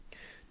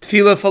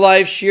Tefillah for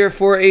Life, Shir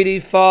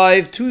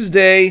 485,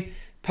 Tuesday,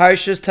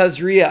 Parshas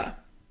Tazria.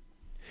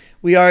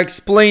 We are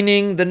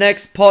explaining the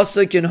next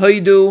pasuk in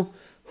Hodu,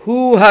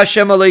 Hu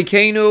Hashem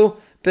Elokeinu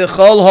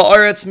B'chol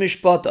Haaretz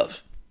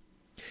Mishpatav.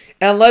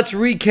 And let's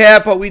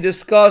recap what we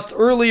discussed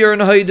earlier in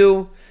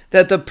Hodu,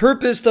 that the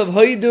purpose of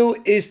Hodu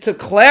is to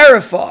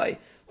clarify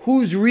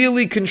who's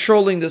really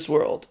controlling this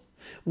world,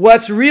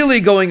 what's really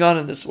going on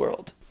in this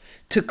world,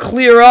 to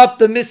clear up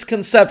the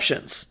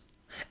misconceptions.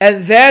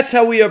 And that's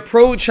how we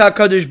approach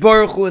HaKadosh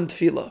Baruch Hu in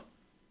Tefillah.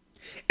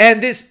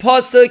 And this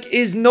pasuk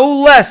is no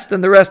less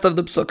than the rest of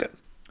the psukim.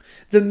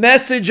 The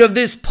message of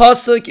this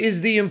pasuk is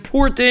the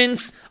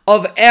importance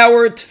of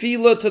our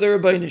Tefillah to the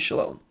Ribbono Shel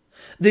Olam,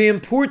 the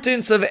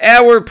importance of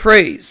our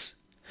praise.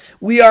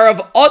 We are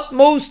of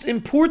utmost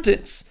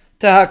importance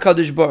to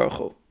HaKadosh Baruch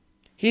Hu.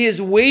 He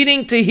is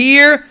waiting to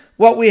hear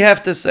what we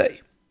have to say.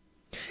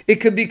 It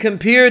could be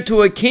compared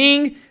to a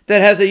king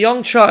that has a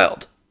young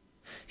child.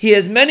 He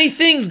has many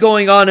things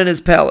going on in his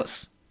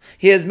palace.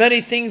 He has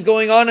many things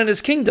going on in his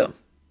kingdom.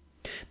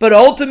 But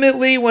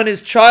ultimately, when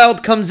his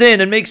child comes in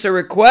and makes a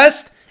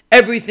request,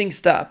 everything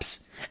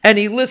stops. And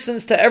he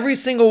listens to every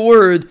single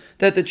word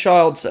that the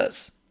child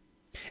says.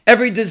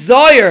 Every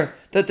desire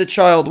that the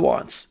child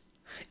wants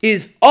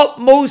is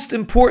utmost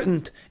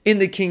important in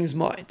the king's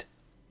mind.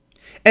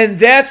 And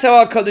that's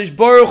how HaKadosh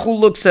Baruch Hu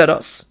looks at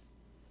us.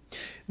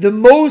 The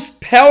most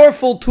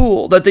powerful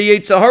tool that the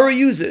Yetzer Hara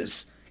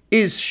uses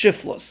is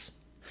shiftless,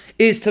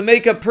 is to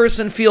make a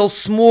person feel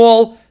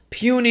small,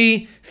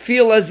 puny,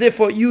 feel as if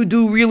what you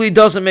do really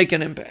doesn't make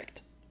an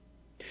impact.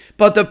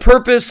 But the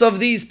purpose of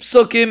these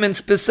psukim, and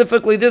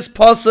specifically this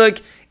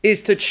pasuk,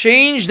 is to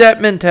change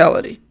that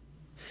mentality.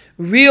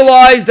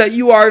 Realize that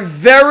you are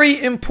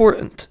very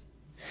important.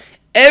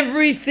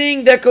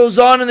 Everything that goes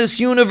on in this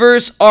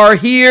universe are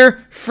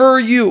here for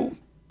you.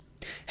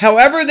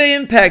 However they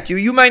impact you,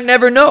 you might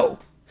never know.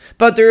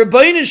 But the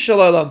Ribbono Shel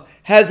Olam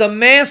has a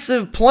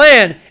massive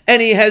plan,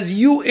 and he has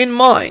you in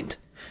mind.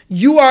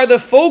 You are the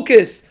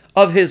focus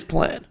of his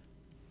plan.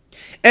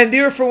 And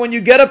therefore, when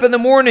you get up in the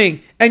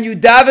morning and you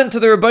daven to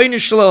the Ribbono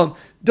Shel Olam,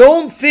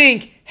 don't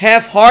think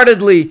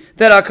half-heartedly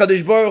that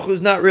HaKadosh Baruch Hu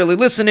is not really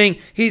listening.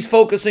 He's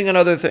focusing on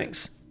other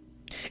things.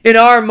 In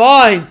our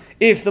mind,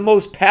 if the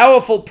most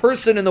powerful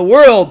person in the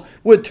world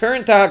would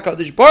turn to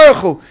HaKadosh Baruch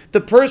Hu,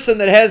 the person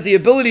that has the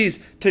abilities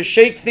to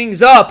shake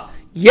things up,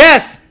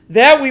 yes,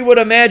 that we would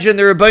imagine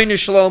the Ribbono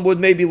Shel Olam would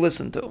maybe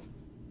listen to.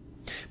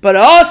 But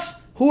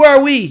us, who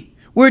are we?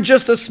 We're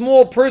just a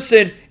small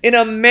person in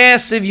a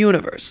massive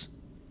universe.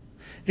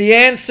 The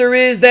answer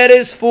is that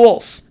is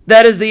false.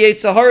 That is the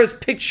Yetzer Hara's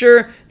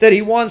picture that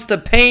he wants to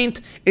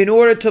paint in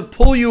order to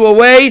pull you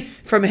away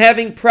from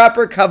having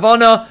proper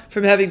kavanah,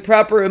 from having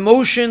proper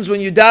emotions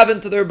when you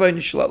daven to the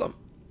Ribbono Shel Olam.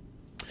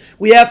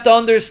 We have to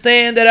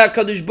understand that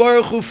HaKadosh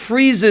Baruch Hu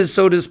freezes,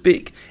 so to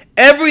speak,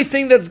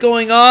 everything that's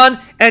going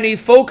on, and he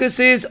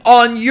focuses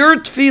on your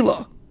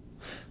tefillah.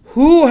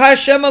 Hu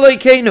Hashem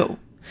Elokeinu.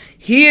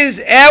 He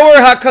is our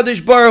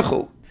HaKadosh Baruch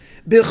Hu.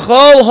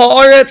 B'chol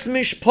haaretz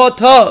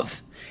mishpatav.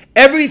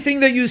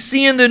 Everything that you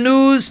see in the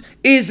news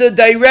is a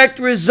direct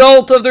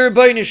result of the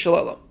Ribbono Shel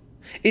Olam.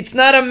 It's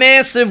not a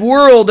massive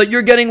world that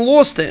you're getting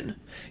lost in.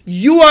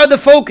 You are the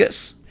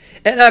focus.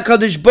 And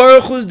HaKadosh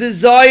Baruch Hu's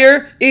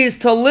desire is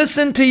to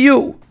listen to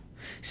you.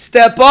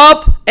 Step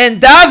up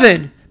and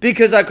daven,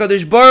 because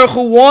HaKadosh Baruch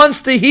Hu wants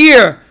to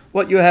hear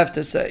what you have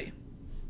to say.